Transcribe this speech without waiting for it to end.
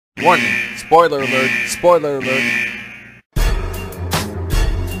Warning, spoiler alert, spoiler alert.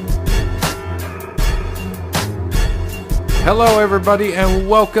 Hello everybody and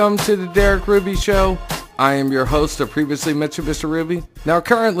welcome to the Derek Ruby Show. I am your host of Previously Mentioned Mr. Ruby. Now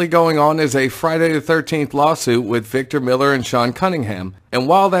currently going on is a Friday the 13th lawsuit with Victor Miller and Sean Cunningham. And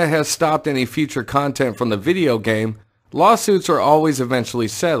while that has stopped any future content from the video game, lawsuits are always eventually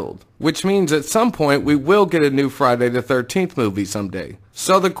settled, which means at some point we will get a new Friday the 13th movie someday.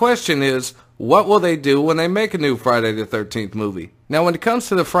 So the question is, what will they do when they make a new Friday the 13th movie? Now when it comes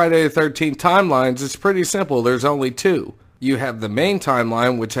to the Friday the 13th timelines, it's pretty simple. There's only two. You have the main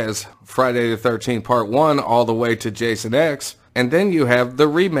timeline, which has Friday the 13th Part 1 all the way to Jason X, and then you have the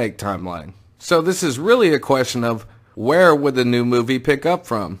remake timeline. So this is really a question of where would the new movie pick up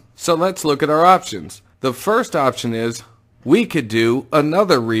from? So let's look at our options. The first option is we could do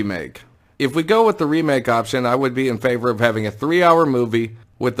another remake. If we go with the remake option, I would be in favor of having a 3-hour movie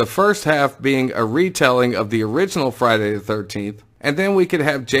with the first half being a retelling of the original Friday the 13th, and then we could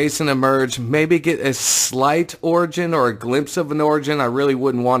have Jason emerge, maybe get a slight origin or a glimpse of an origin. I really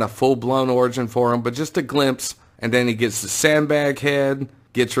wouldn't want a full-blown origin for him, but just a glimpse, and then he gets the sandbag head,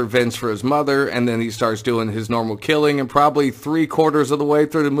 gets revenge for his mother, and then he starts doing his normal killing, and probably 3/4 of the way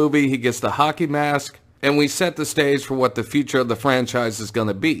through the movie he gets the hockey mask, and we set the stage for what the future of the franchise is going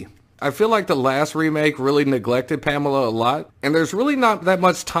to be. I feel like the last remake really neglected Pamela a lot, and there's really not that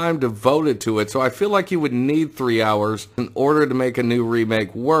much time devoted to it, so I feel like you would need 3 hours in order to make a new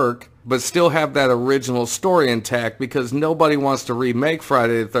remake work, but still have that original story intact because nobody wants to remake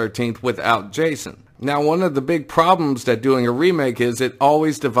Friday the 13th without Jason. Now, one of the big problems that doing a remake is it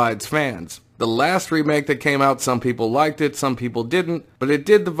always divides fans. The last remake that came out, some people liked it, some people didn't, but it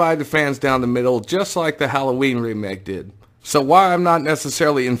did divide the fans down the middle just like the Halloween remake did. So while I'm not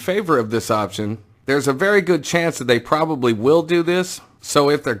necessarily in favor of this option, there's a very good chance that they probably will do this. So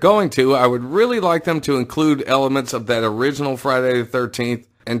if they're going to, I would really like them to include elements of that original Friday the 13th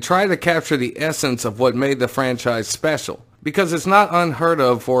and try to capture the essence of what made the franchise special. Because it's not unheard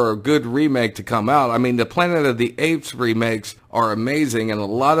of for a good remake to come out. I mean, the Planet of the Apes remakes are amazing and a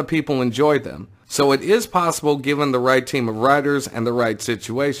lot of people enjoyed them. So it is possible given the right team of writers and the right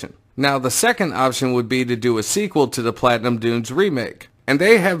situation. Now the second option would be to do a sequel to the Platinum Dunes remake. And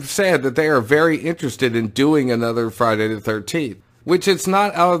they have said that they are very interested in doing another Friday the 13th. Which it's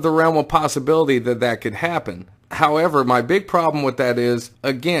not out of the realm of possibility that that could happen. However, my big problem with that is,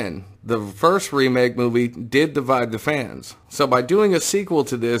 again, the first remake movie did divide the fans. So by doing a sequel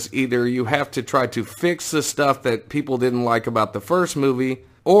to this, either you have to try to fix the stuff that people didn't like about the first movie,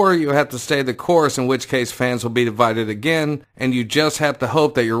 or you have to stay the course, in which case fans will be divided again, and you just have to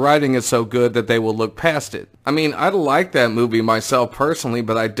hope that your writing is so good that they will look past it. I mean, I like that movie myself personally,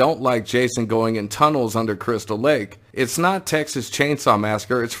 but I don't like Jason going in tunnels under Crystal Lake. It's not Texas Chainsaw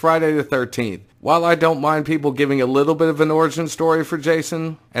Massacre, it's Friday the 13th. While I don't mind people giving a little bit of an origin story for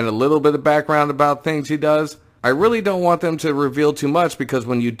Jason, and a little bit of background about things he does, I really don't want them to reveal too much because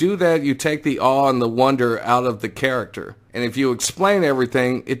when you do that, you take the awe and the wonder out of the character. And if you explain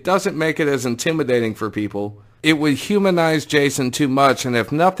everything, it doesn't make it as intimidating for people. It would humanize Jason too much, and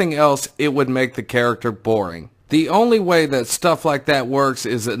if nothing else, it would make the character boring. The only way that stuff like that works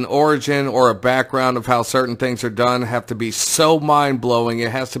is an origin or a background of how certain things are done have to be so mind-blowing,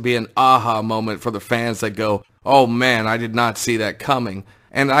 it has to be an aha moment for the fans that go, oh man, I did not see that coming.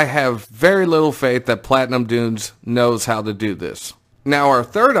 And I have very little faith that Platinum Dunes knows how to do this. Now our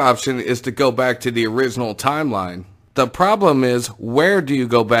third option is to go back to the original timeline. The problem is, where do you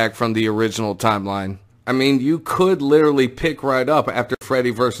go back from the original timeline? I mean, you could literally pick right up after Freddy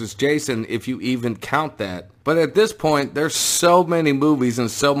vs. Jason if you even count that. But at this point, there's so many movies and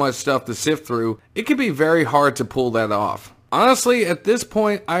so much stuff to sift through, it can be very hard to pull that off. Honestly, at this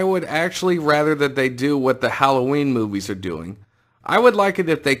point, I would actually rather that they do what the Halloween movies are doing. I would like it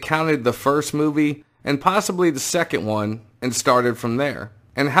if they counted the first movie and possibly the second one and started from there.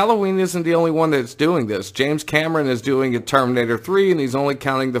 And Halloween isn't the only one that's doing this. James Cameron is doing a Terminator 3 and he's only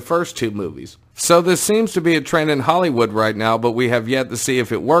counting the first two movies. So this seems to be a trend in Hollywood right now, but we have yet to see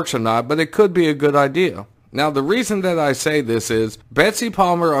if it works or not, but it could be a good idea. Now the reason that I say this is Betsy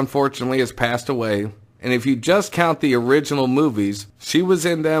Palmer unfortunately has passed away, and if you just count the original movies, she was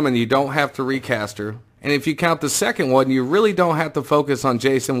in them and you don't have to recast her. And if you count the second one, you really don't have to focus on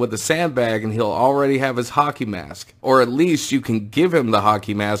Jason with a sandbag and he'll already have his hockey mask. Or at least you can give him the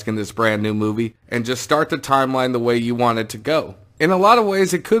hockey mask in this brand new movie and just start the timeline the way you want it to go. In a lot of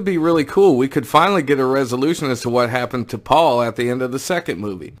ways, it could be really cool. We could finally get a resolution as to what happened to Paul at the end of the second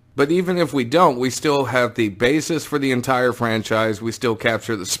movie. But even if we don't, we still have the basis for the entire franchise. We still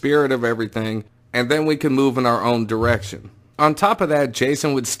capture the spirit of everything. And then we can move in our own direction. On top of that,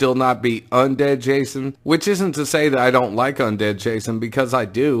 Jason would still not be Undead Jason, which isn't to say that I don't like Undead Jason, because I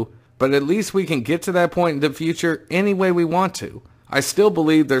do, but at least we can get to that point in the future any way we want to. I still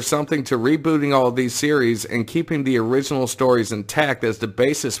believe there's something to rebooting all of these series and keeping the original stories intact as the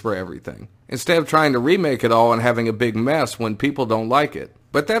basis for everything, instead of trying to remake it all and having a big mess when people don't like it.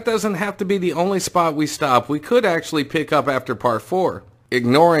 But that doesn't have to be the only spot we stop. We could actually pick up after Part 4.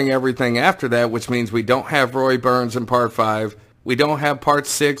 Ignoring everything after that, which means we don't have Roy Burns in Part 5, we don't have Part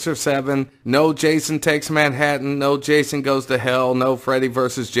 6 or 7, no Jason Takes Manhattan, no Jason Goes to Hell, no Freddy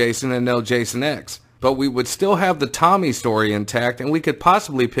vs. Jason, and no Jason X. But we would still have the Tommy story intact, and we could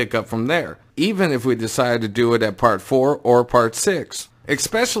possibly pick up from there, even if we decided to do it at Part 4 or Part 6.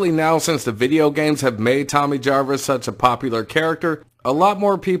 Especially now, since the video games have made Tommy Jarvis such a popular character, a lot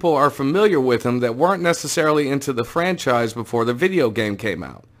more people are familiar with him that weren't necessarily into the franchise before the video game came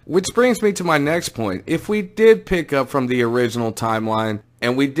out. Which brings me to my next point. If we did pick up from the original timeline,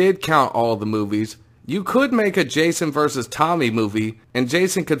 and we did count all the movies, you could make a Jason vs. Tommy movie, and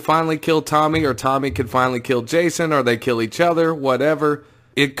Jason could finally kill Tommy, or Tommy could finally kill Jason, or they kill each other, whatever.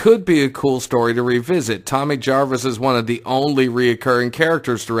 It could be a cool story to revisit. Tommy Jarvis is one of the only reoccurring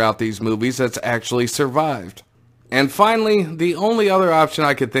characters throughout these movies that's actually survived. And finally, the only other option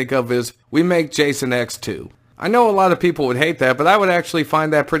I could think of is we make Jason X 2. I know a lot of people would hate that, but I would actually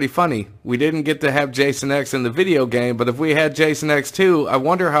find that pretty funny. We didn't get to have Jason X in the video game, but if we had Jason X 2, I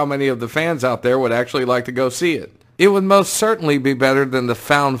wonder how many of the fans out there would actually like to go see it. It would most certainly be better than the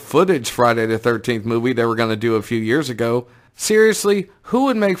found footage Friday the 13th movie they were going to do a few years ago. Seriously, who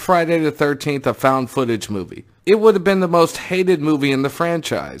would make Friday the 13th a found footage movie? It would have been the most hated movie in the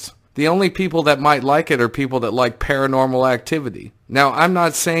franchise. The only people that might like it are people that like Paranormal Activity. Now, I'm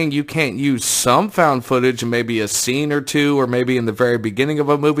not saying you can't use some found footage and maybe a scene or two, or maybe in the very beginning of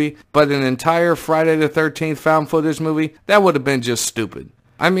a movie, but an entire Friday the 13th found footage movie, that would have been just stupid.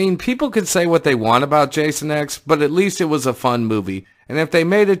 I mean, people could say what they want about Jason X, but at least it was a fun movie. And if they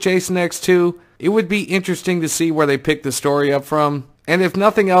made it Jason X 2, it would be interesting to see where they picked the story up from. And if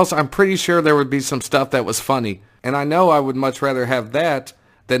nothing else, I'm pretty sure there would be some stuff that was funny. And I know I would much rather have that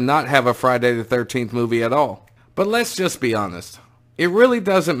than not have a Friday the 13th movie at all. But let's just be honest. It really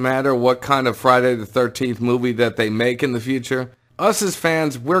doesn't matter what kind of Friday the 13th movie that they make in the future. Us as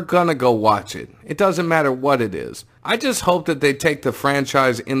fans, we're gonna go watch it. It doesn't matter what it is. I just hope that they take the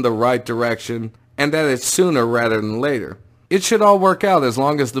franchise in the right direction, and that it's sooner rather than later. It should all work out as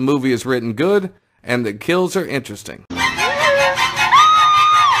long as the movie is written good and the kills are interesting.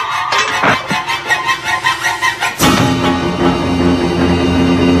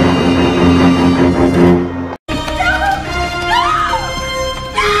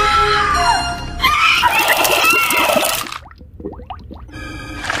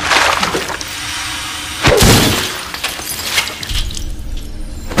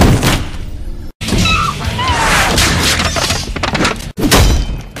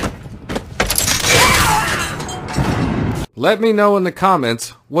 Let me know in the comments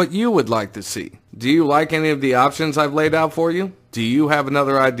what you would like to see. Do you like any of the options I've laid out for you? Do you have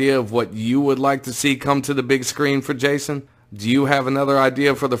another idea of what you would like to see come to the big screen for Jason? Do you have another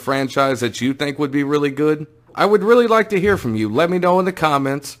idea for the franchise that you think would be really good? I would really like to hear from you. Let me know in the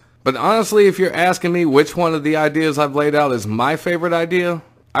comments. But honestly, if you're asking me which one of the ideas I've laid out is my favorite idea,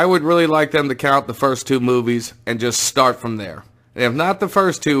 I would really like them to count the first two movies and just start from there. And if not the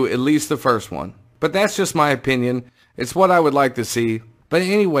first two, at least the first one. But that's just my opinion. It's what I would like to see. But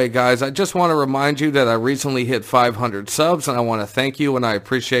anyway, guys, I just want to remind you that I recently hit 500 subs, and I want to thank you, and I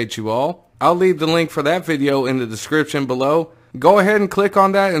appreciate you all. I'll leave the link for that video in the description below. Go ahead and click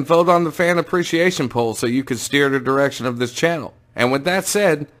on that and vote on the fan appreciation poll so you can steer the direction of this channel. And with that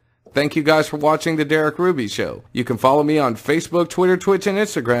said, thank you guys for watching The Derek Ruby Show. You can follow me on Facebook, Twitter, Twitch, and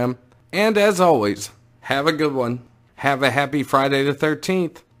Instagram. And as always, have a good one. Have a happy Friday the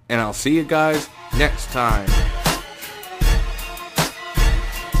 13th. And I'll see you guys next time.